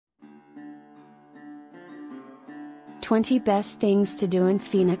20 Best Things to Do in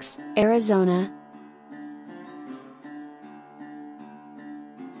Phoenix, Arizona.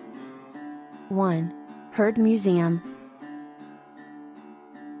 1. Herd Museum.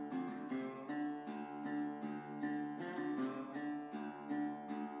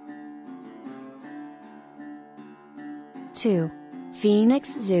 2.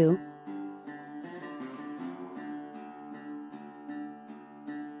 Phoenix Zoo.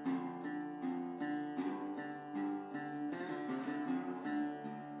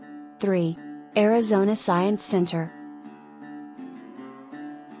 3. Arizona Science Center.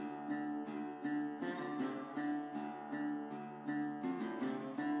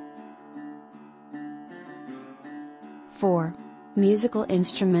 4. Musical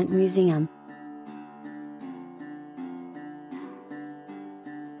Instrument Museum.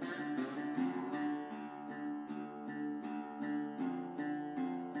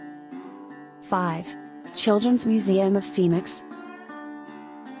 5. Children's Museum of Phoenix.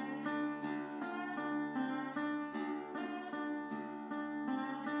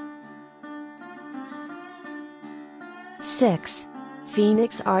 6.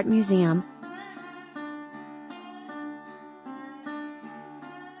 Phoenix Art Museum.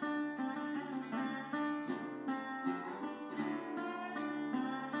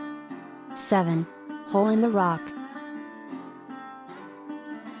 7. Hole in the Rock.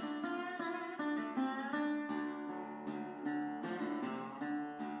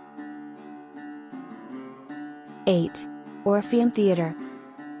 8. Orpheum Theater.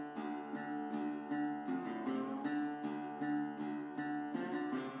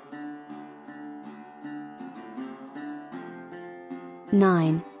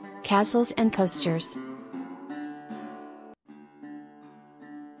 9. Castles and Coasters.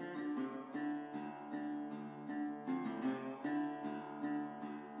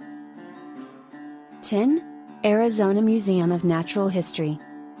 10. Arizona Museum of Natural History.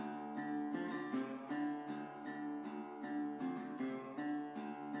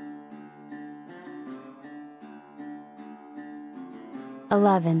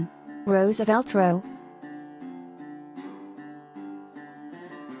 11. Roosevelt Row.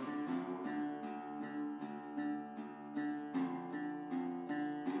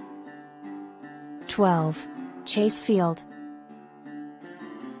 12. Chase Field.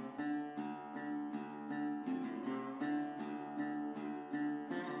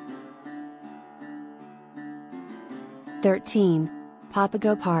 13.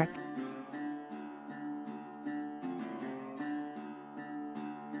 Papago Park.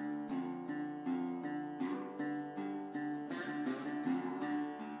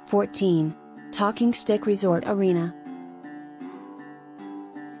 14. Talking Stick Resort Arena.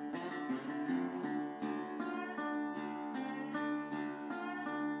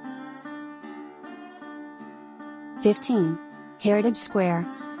 15. Heritage Square.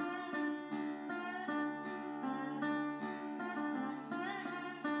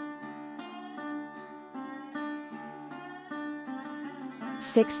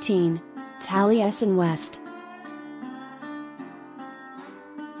 16. Taliesin West.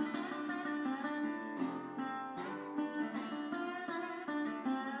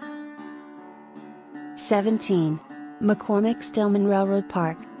 17. McCormick-Stillman Railroad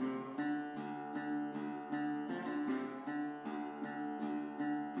Park.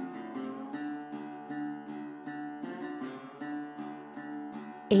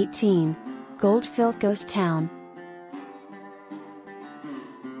 18. Goldfield Ghost Town.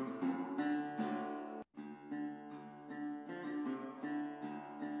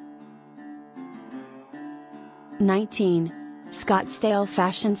 19. Scottsdale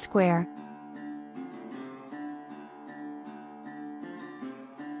Fashion Square.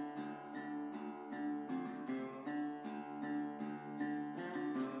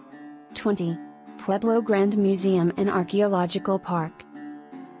 20. Pueblo Grande Museum and Archaeological Park.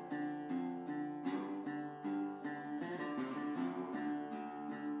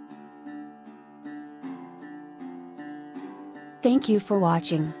 Thank you for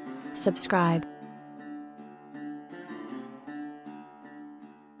watching. Subscribe.